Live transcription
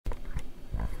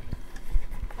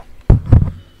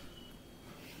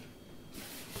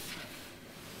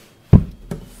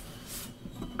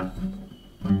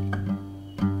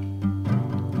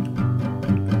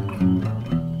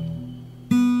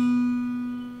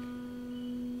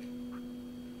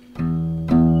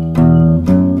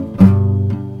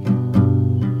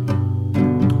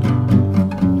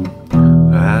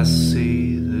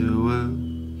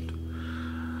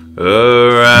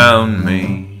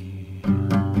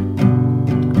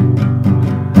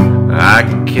I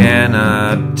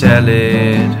cannot tell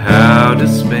it how to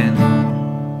spin.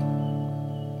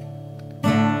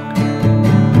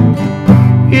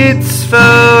 It's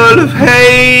full of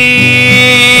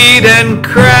hate and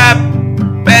crap,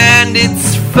 and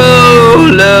it's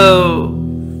full of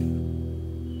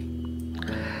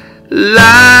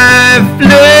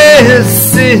lifeless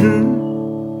sin.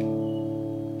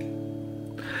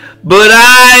 But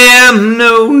I am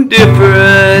no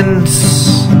different.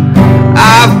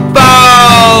 I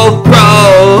fall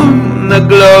from the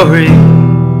glory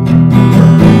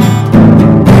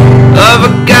of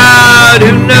a God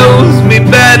who knows me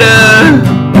better.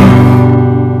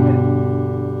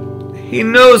 He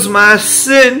knows my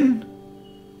sin.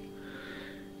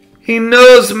 He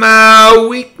knows my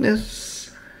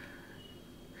weakness.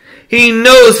 He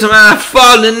knows my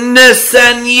fallenness,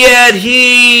 and yet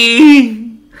He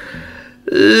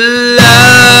loves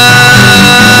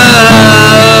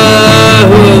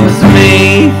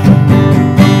me.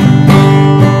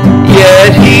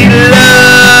 Yet He loves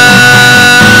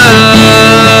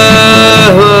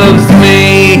me.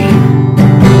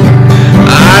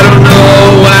 I don't know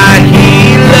why He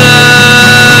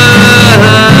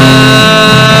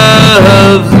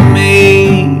loves me.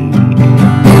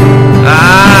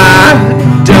 I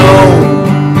don't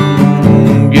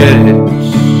get it.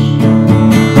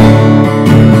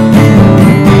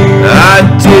 I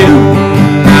do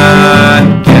not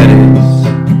get it.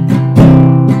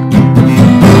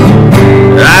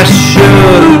 I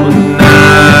should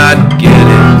not get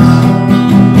it.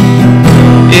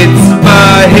 It's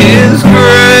by His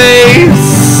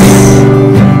grace.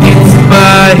 It's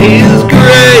by His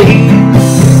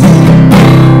grace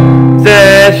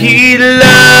that He loves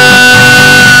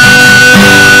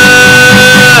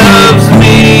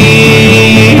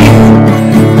me.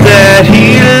 That He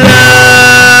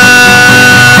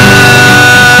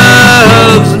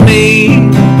loves me.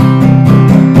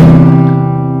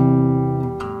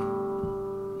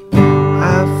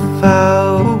 I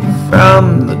fell from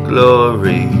the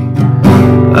glory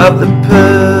of the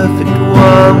perfect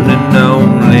one and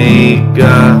only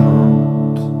God.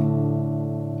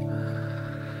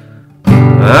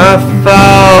 I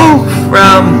fall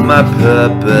from my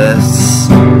purpose.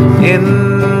 In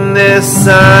this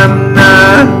I'm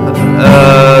not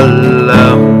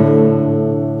alone.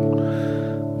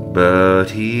 But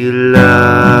He loves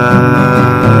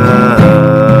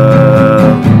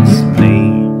me.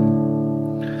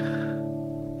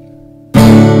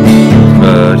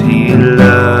 But He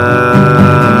loves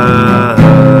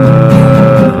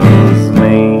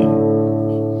me.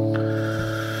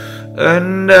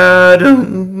 And I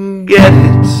don't get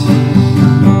it.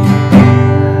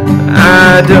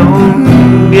 I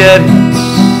don't get it.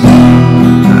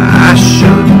 I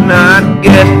should not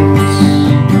get it.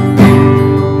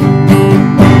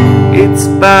 It's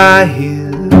by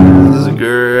His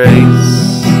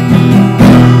grace.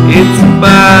 It's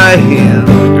by His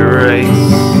grace.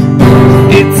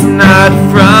 It's not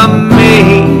from me.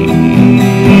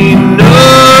 No,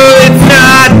 it's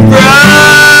not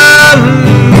from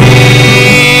me.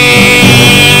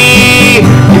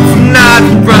 It's not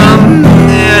from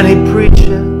any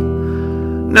preacher,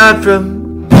 not from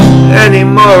any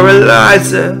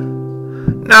moralizer,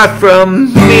 not from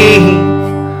me,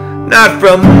 not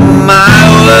from my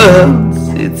words.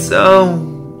 It's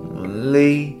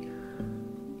only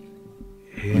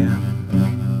Him.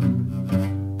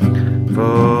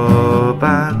 For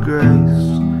by grace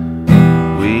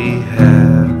we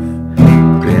have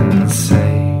been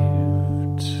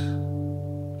saved.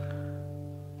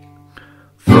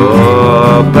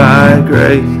 For by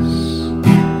grace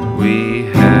we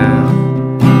have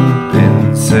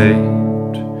been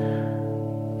saved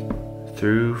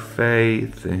through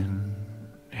faith in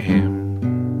Him.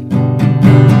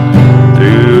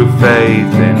 Through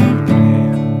faith in Him.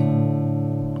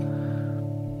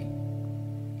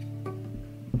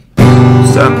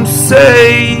 Some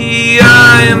say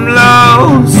I am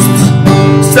lost.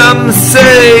 Some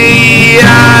say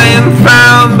I am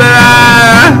found, but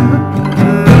I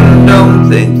don't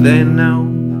think they know.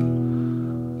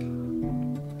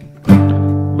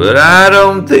 But I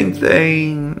don't think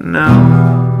they know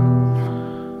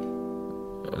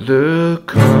the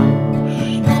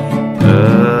cost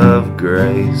of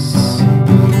grace.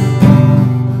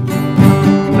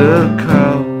 The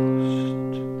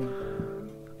cost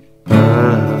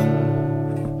of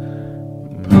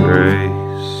grace.